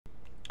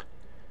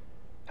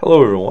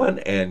Hello everyone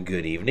and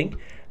good evening.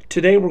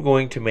 Today we're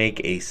going to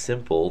make a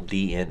simple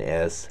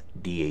DNS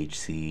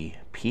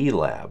DHCP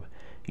Lab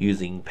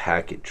using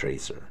Packet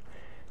Tracer.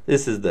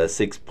 This is the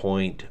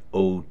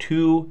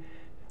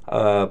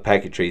 6.02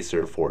 Packet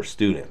Tracer for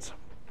students.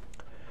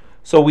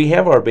 So we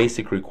have our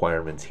basic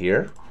requirements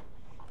here.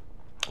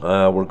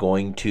 We're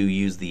going to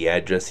use the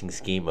addressing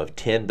scheme of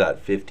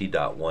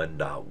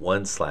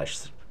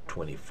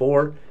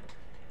 10.50.1.1/24.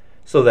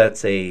 So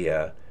that's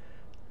a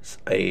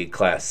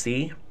class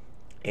C.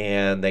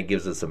 And that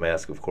gives us a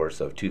mask, of course,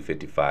 of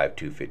 255,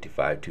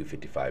 255,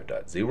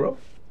 255.0.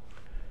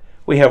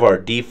 We have our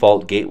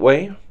default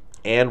gateway,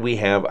 and we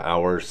have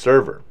our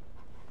server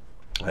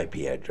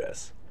IP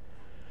address.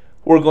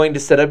 We're going to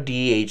set up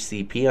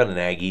DHCP on an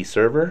Aggie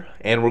server,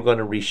 and we're going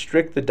to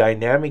restrict the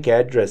dynamic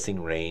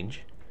addressing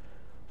range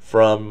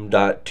from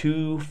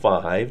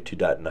 .25 to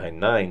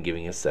 .99,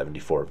 giving us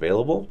 74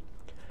 available.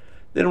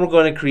 Then we're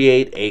going to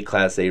create a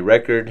Class A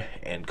record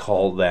and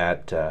call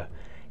that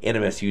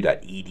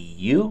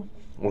nmsu.edu.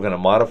 We're going to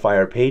modify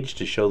our page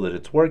to show that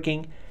it's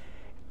working.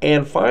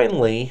 And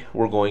finally,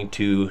 we're going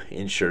to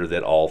ensure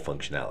that all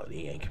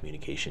functionality and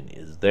communication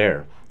is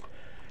there.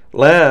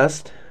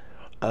 Last,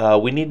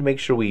 we need to make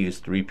sure we use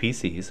 3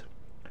 PCs,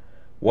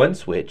 1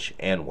 switch,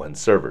 and 1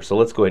 server. So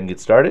let's go ahead and get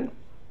started.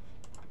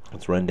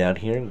 Let's run down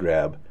here and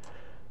grab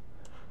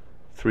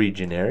 3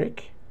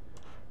 generic.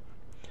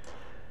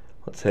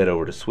 Let's head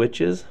over to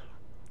switches.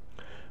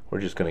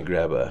 We're just going to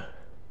grab a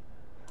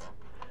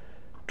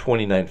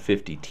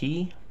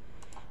 2950T,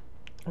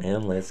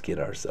 and let's get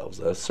ourselves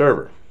a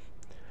server.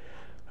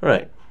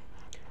 Alright,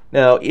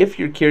 now if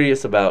you're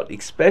curious about,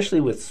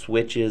 especially with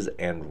switches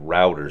and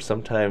routers,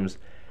 sometimes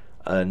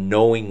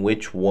knowing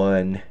which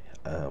one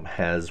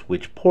has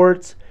which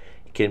ports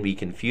can be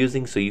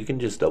confusing, so you can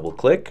just double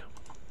click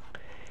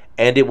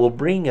and it will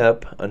bring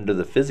up under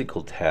the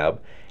physical tab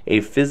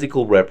a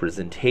physical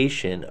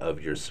representation of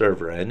your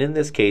server, and in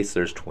this case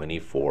there's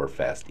 24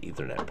 fast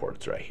Ethernet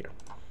ports right here.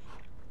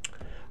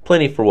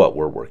 Plenty for what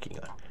we're working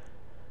on.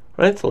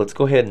 Right, so let's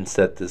go ahead and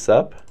set this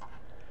up.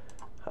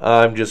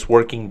 I'm just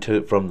working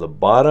from the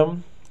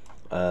bottom.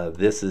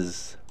 This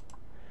is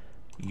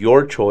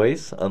your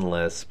choice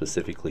unless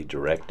specifically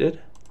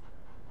directed.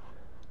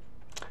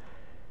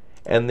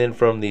 And then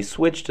from the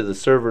switch to the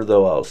server,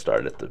 though, I'll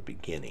start at the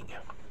beginning.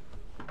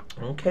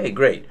 Okay,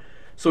 great.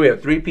 So we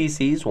have 3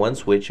 PCs, 1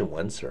 switch, and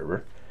 1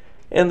 server.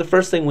 And the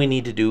first thing we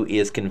need to do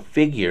is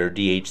configure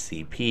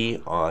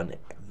DHCP on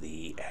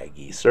the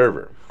Aggie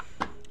server.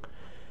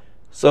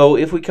 So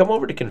if we come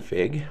over to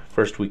config,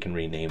 first we can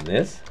rename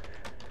this.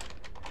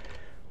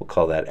 We'll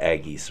call that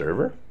Aggie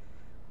server.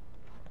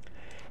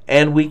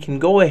 And we can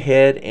go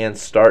ahead and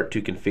start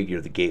to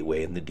configure the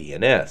gateway and the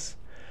DNS.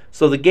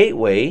 So the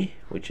gateway,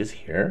 which is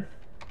here,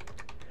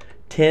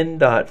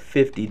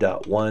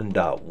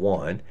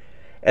 10.50.1.1,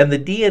 and the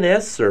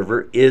DNS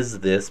server is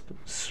this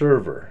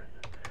server,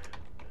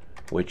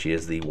 which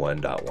is the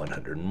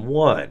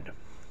 1.101.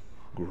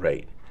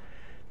 Great.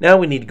 Now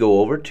we need to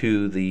go over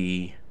to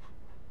the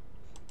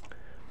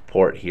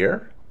port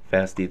here,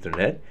 fast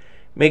Ethernet,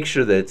 make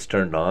sure that it's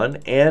turned on,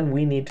 and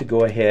we need to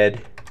go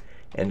ahead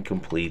and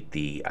complete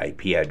the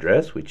IP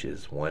address, which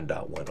is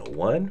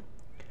 1.101,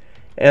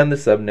 and the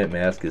subnet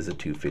mask is a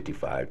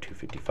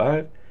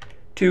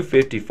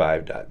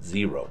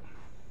 255.255.255.0.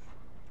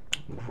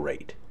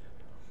 Great.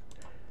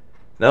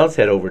 Now let's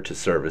head over to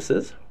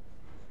services.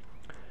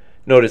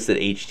 Notice that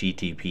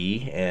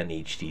HTTP and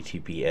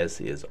HTTPS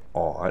is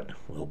on.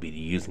 We'll be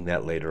using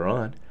that later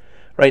on.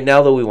 Right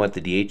now, though, we want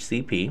the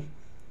DHCP.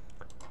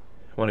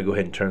 I want to go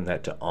ahead and turn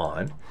that to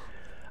on.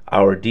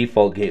 Our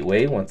default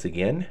gateway, once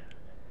again,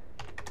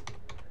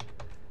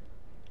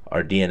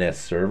 our DNS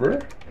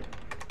server.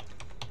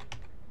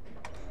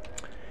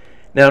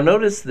 Now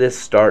notice this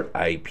start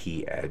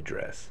IP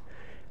address.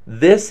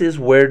 This is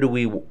where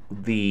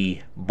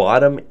the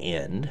bottom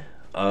end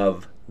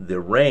of the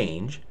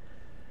range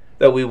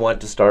that we want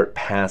to start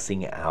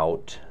passing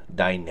out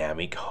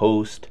dynamic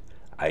host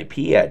IP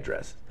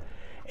address.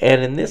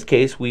 And in this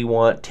case, we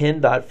want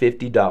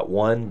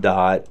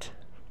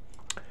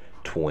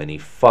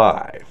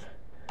 10.50.1.25.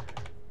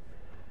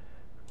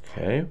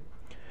 Okay.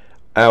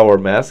 Our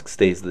mask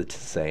stays the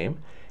same.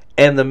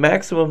 And the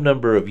maximum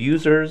number of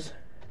users,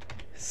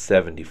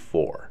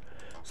 74.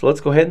 So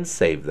let's go ahead and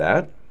save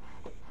that.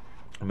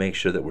 Make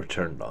sure that we're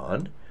turned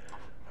on.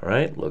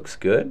 Alright, looks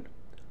good.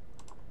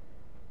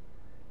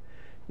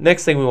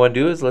 Next thing we want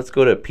to do is let's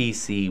go to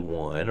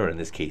PC1, or in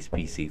this case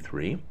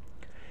PC3.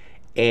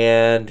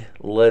 And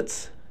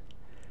let's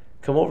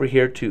come over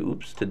here to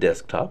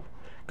desktop.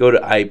 Go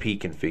to IP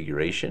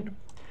configuration,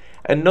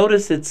 and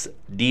notice its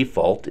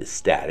default is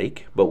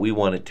static, but we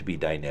want it to be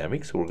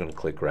dynamic, so we're going to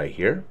click right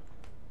here.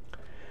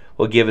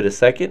 We'll give it a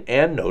second,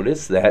 and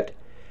notice that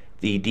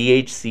the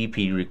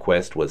DHCP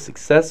request was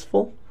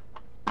successful.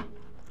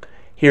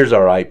 Here's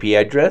our IP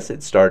address.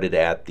 It started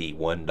at the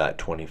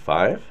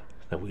 1.25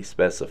 that we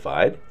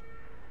specified.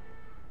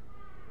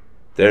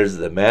 There's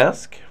the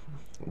mask,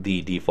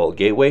 the default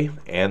gateway,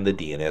 and the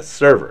DNS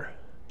server.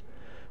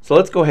 So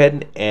let's go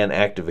ahead and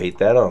activate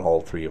that on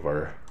all three of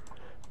our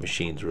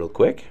machines real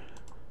quick,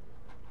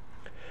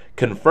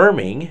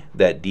 confirming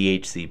that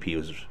DHCP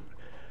was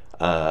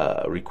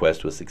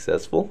request was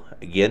successful.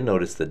 Again,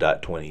 notice the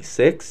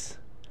 .26,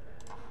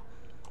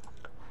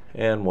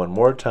 and one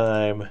more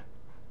time.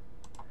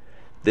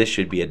 This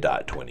should be a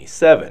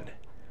 .27.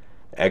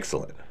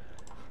 Excellent.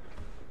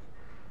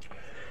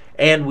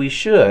 And we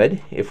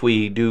should, if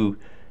we do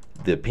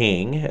the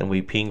ping and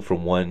we ping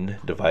from one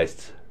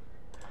device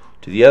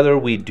to the other,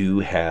 we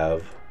do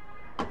have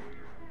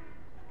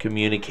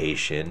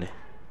communication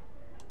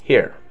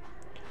here.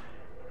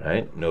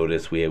 Right?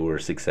 Notice we were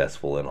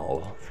successful in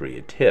all three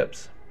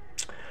attempts.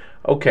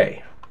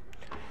 Okay.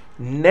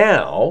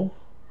 Now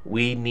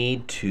we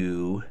need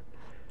to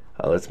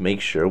let's make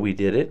sure we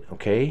did it.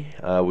 Okay.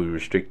 We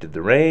restricted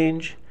the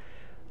range.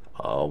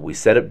 We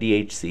set up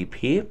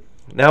DHCP.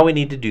 Now we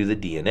need to do the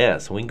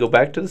DNS. We can go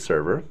back to the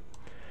server,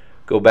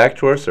 go back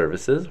to our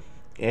services,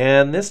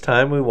 and this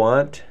time we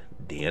want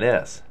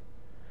DNS.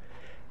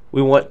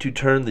 We want to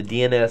turn the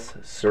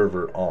DNS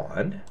server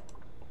on,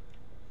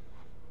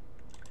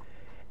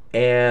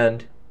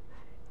 and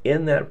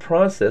in that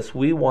process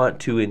we want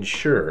to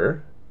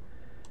ensure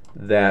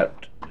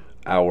that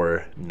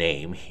our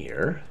name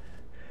here,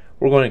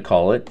 we're going to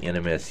call it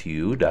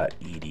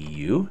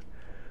nmsu.edu.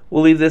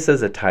 We'll leave this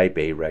as a type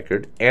A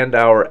record, and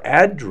our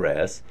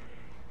address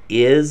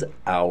is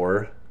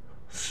our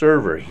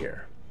server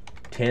here,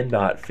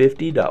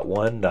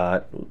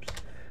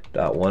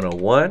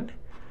 10.50.1.101.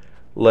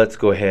 Let's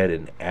go ahead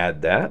and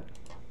add that.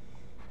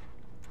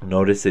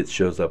 Notice it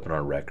shows up in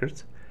our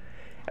records.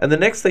 And the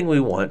next thing we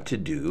want to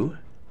do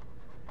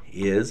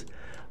is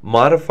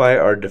modify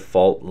our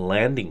default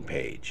landing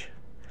page,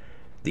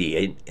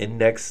 the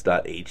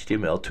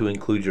index.html, to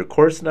include your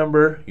course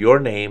number, your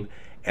name,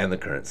 and the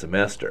current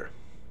semester.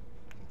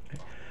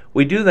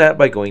 We do that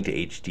by going to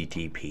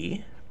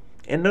HTTP,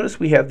 and notice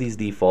we have these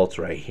defaults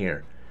right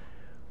here.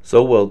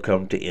 So we'll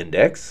come to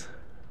index,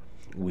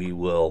 we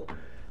will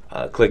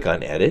click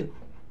on edit,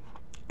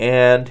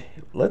 and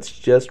let's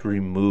just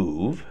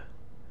remove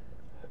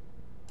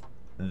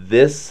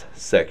this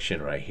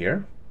section right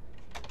here,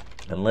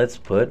 and let's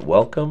put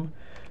welcome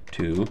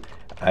to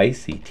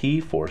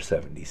ICT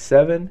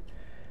 477.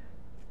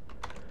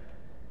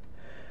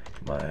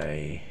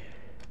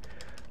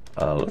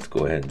 Let's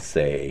go ahead and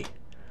say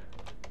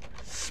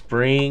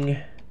spring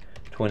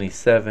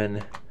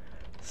 27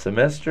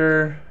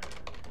 semester,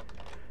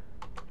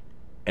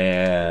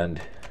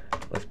 and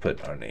let's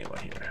put our name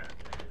on here,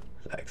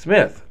 Zach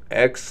Smith.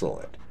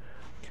 Excellent.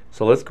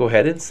 So let's go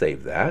ahead and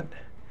save that.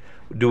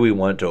 Do we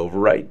want to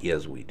overwrite?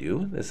 Yes, we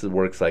do. This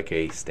works like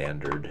a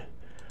standard,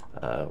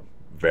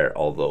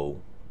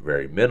 although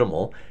very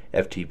minimal,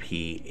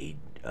 FTP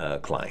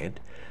client.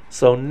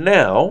 So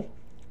now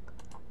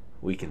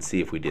we can see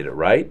if we did it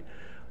right.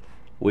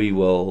 We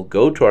will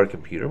go to our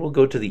computer. We'll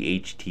go to the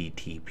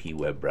HTTP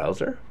web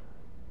browser,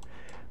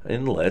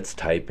 and let's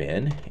type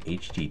in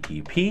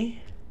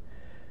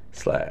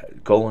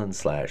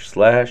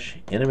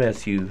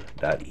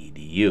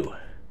http://nmsu.edu.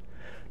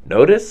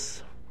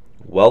 Notice,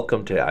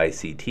 welcome to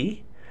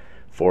ICT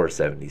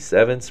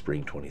 477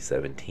 Spring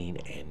 2017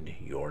 and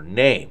your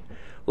name.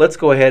 Let's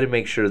go ahead and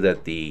make sure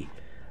that the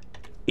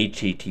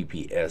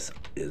HTTPS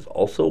is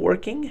also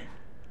working.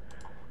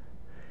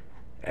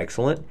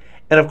 Excellent.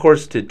 And of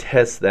course, to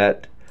test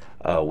that,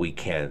 we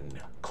can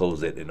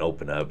close it and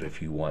open up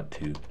if you want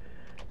to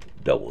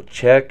double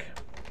check.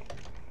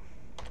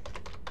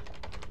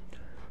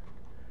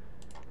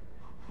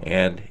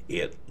 And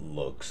it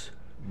looks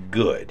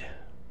good.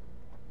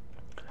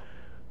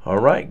 All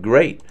right,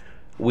 great.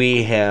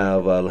 We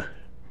have,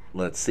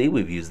 let's see,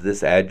 we've used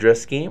this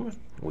address scheme.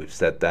 We've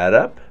set that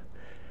up,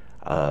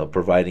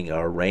 providing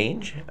our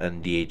range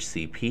and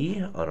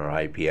DHCP on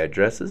our IP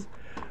addresses.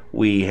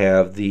 We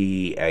have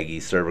the Aggie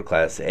Server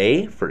Class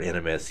A for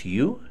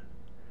NMSU.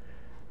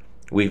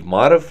 We've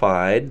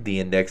modified the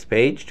index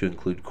page to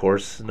include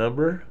course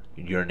number,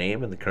 your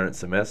name, and the current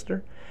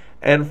semester.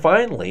 And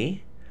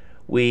finally,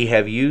 we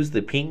have used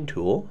the ping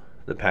tool,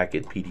 the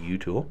packet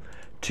PDU tool,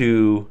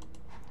 to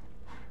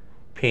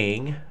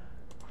ping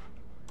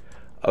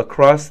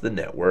across the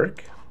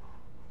network,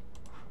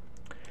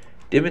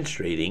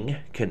 demonstrating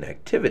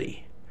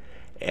connectivity.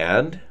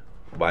 And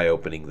by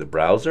opening the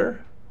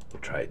browser,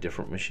 we'll try a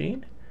different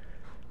machine.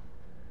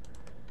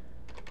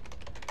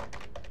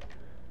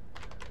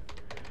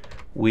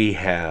 We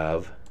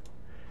have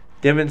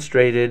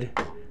demonstrated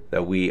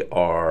that we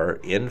are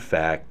in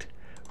fact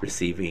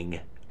receiving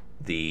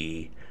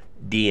the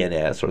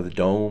DNS, or the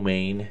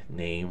domain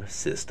name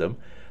system,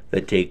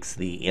 that takes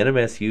the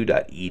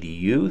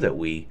nmsu.edu that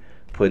we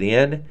put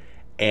in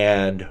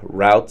and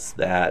routes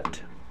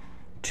that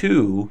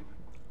to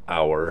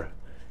our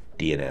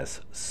DNS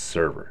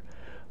server.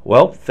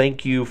 Well,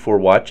 thank you for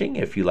watching.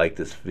 If you like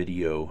this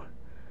video,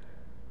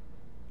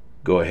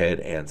 go ahead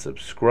and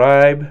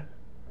subscribe,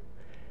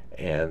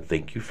 and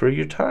thank you for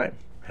your time.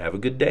 Have a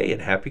good day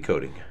and happy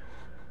coding.